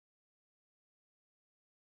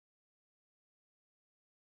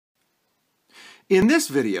In this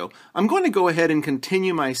video, I'm going to go ahead and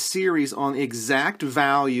continue my series on exact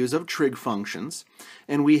values of trig functions.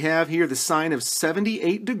 And we have here the sine of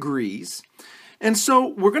 78 degrees. And so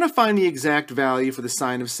we're going to find the exact value for the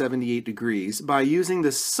sine of 78 degrees by using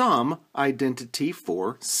the sum identity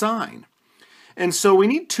for sine. And so we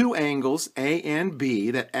need two angles, A and B,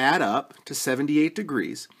 that add up to 78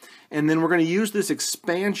 degrees. And then we're going to use this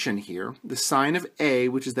expansion here, the sine of A,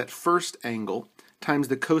 which is that first angle, times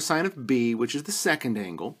the cosine of B, which is the second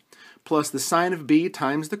angle, plus the sine of B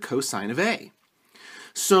times the cosine of A.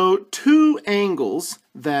 So two angles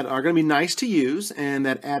that are going to be nice to use and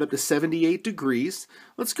that add up to 78 degrees.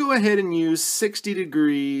 Let's go ahead and use 60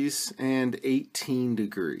 degrees and 18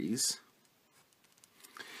 degrees.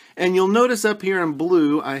 And you'll notice up here in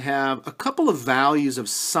blue I have a couple of values of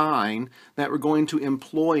sine that we're going to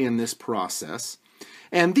employ in this process.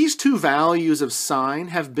 And these two values of sine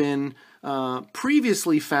have been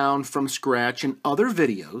previously found from scratch in other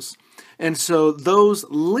videos. And so those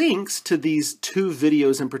links to these two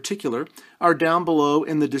videos in particular are down below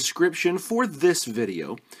in the description for this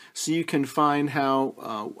video. So you can find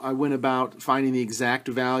how I went about finding the exact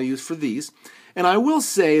values for these. And I will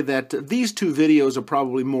say that these two videos are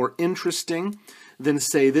probably more interesting than,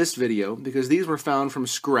 say, this video, because these were found from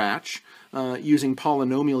scratch using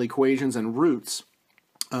polynomial equations and roots,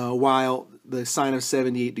 while the sine of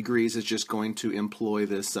 78 degrees is just going to employ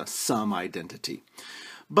this sum identity.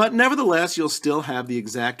 But nevertheless, you'll still have the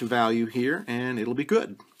exact value here, and it'll be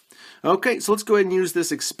good. Okay, so let's go ahead and use this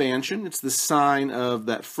expansion. It's the sine of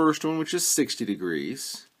that first one, which is 60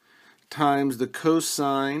 degrees, times the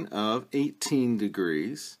cosine of 18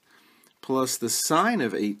 degrees, plus the sine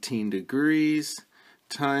of 18 degrees,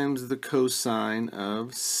 times the cosine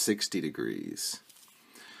of 60 degrees.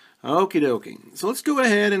 Okie dokie. So let's go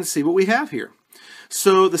ahead and see what we have here.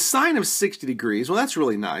 So the sine of 60 degrees, well, that's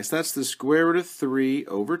really nice. That's the square root of 3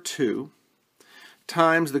 over 2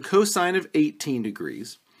 times the cosine of 18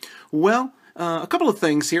 degrees. Well, a couple of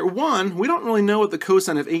things here. One, we don't really know what the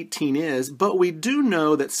cosine of 18 is, but we do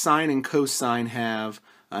know that sine and cosine have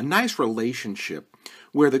a nice relationship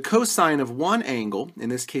where the cosine of one angle, in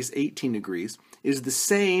this case 18 degrees, is the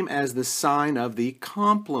same as the sine of the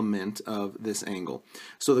complement of this angle.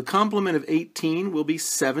 So the complement of 18 will be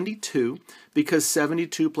 72 because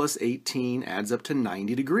 72 plus 18 adds up to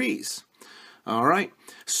 90 degrees. All right,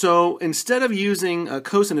 so instead of using a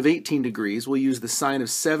cosine of 18 degrees, we'll use the sine of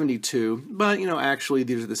 72, but actually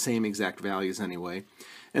these are the same exact values anyway.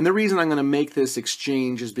 And the reason I'm going to make this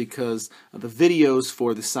exchange is because the videos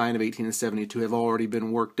for the sine of 18 and 72 have already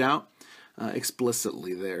been worked out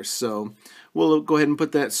explicitly there. So we'll go ahead and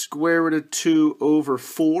put that square root of 2 over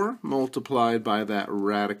 4 multiplied by that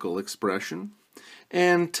radical expression.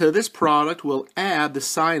 And to this product, we'll add the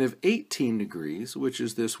sine of 18 degrees, which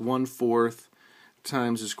is this 1/4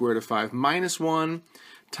 times the square root of 5 minus 1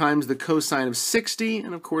 times the cosine of 60,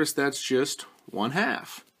 and of course that's just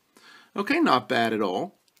 1/2. Okay, not bad at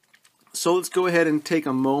all. So let's go ahead and take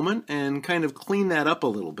a moment and kind of clean that up a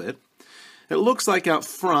little bit. It looks like out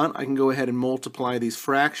front I can go ahead and multiply these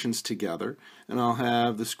fractions together, and I'll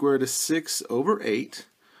have the square root of 6 over 8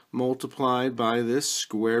 multiplied by this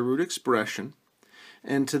square root expression.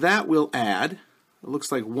 And to that we'll add, it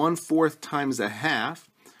looks like 1/4 times 1/2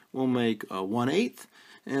 will make 1/8,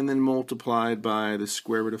 and then multiplied by the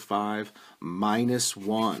square root of 5 minus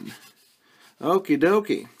 1. Okie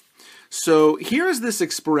dokie. So here's this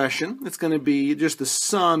expression. It's going to be just the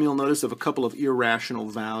sum, you'll notice, of a couple of irrational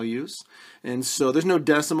values. And so there's no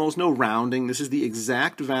decimals, no rounding. This is the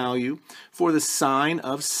exact value for the sine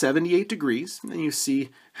of 78 degrees. And you see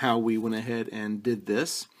how we went ahead and did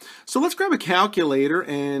this. So let's grab a calculator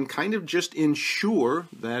and kind of just ensure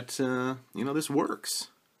that, this works.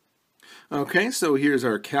 Okay, so here's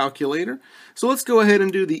our calculator. So let's go ahead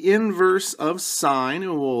and do the inverse of sine,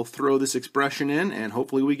 and we'll throw this expression in, and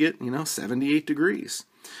hopefully we get, 78 degrees.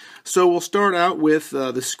 So we'll start out with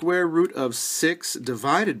the square root of 6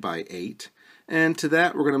 divided by 8, and to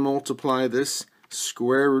that we're going to multiply this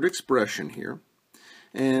square root expression here.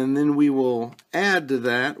 And then we will add to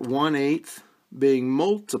that 1/8 being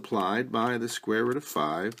multiplied by the square root of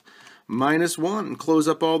 5 minus 1. Close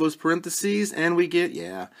up all those parentheses, and we get,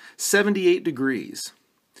 78 degrees.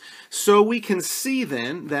 So we can see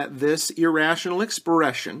then that this irrational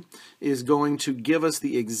expression is going to give us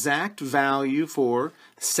the exact value for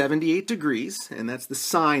 78 degrees, and that's the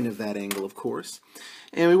sine of that angle, of course.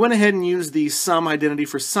 And we went ahead and used the sum identity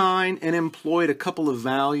for sine and employed a couple of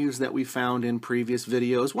values that we found in previous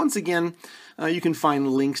videos. Once again, you can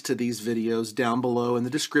find links to these videos down below in the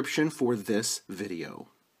description for this video.